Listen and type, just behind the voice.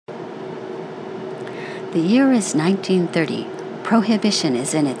The year is 1930. Prohibition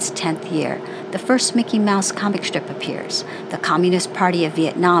is in its 10th year. The first Mickey Mouse comic strip appears. The Communist Party of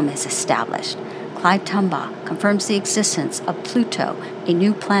Vietnam is established. Clyde Tombaugh confirms the existence of Pluto, a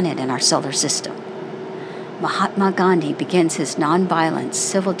new planet in our solar system. Mahatma Gandhi begins his nonviolent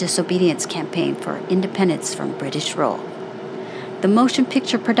civil disobedience campaign for independence from British rule. The Motion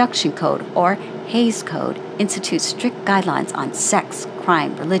Picture Production Code, or Hays Code, institutes strict guidelines on sex,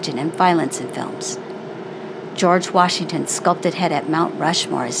 crime, religion, and violence in films. George Washington's sculpted head at Mount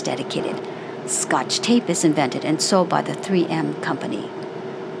Rushmore is dedicated. Scotch tape is invented and sold by the 3M Company.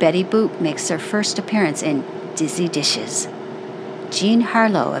 Betty Boop makes her first appearance in Dizzy Dishes. Jean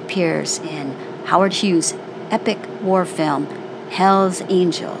Harlow appears in Howard Hughes' epic war film, Hell's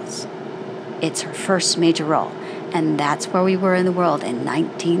Angels. It's her first major role, and that's where we were in the world in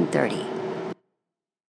 1930.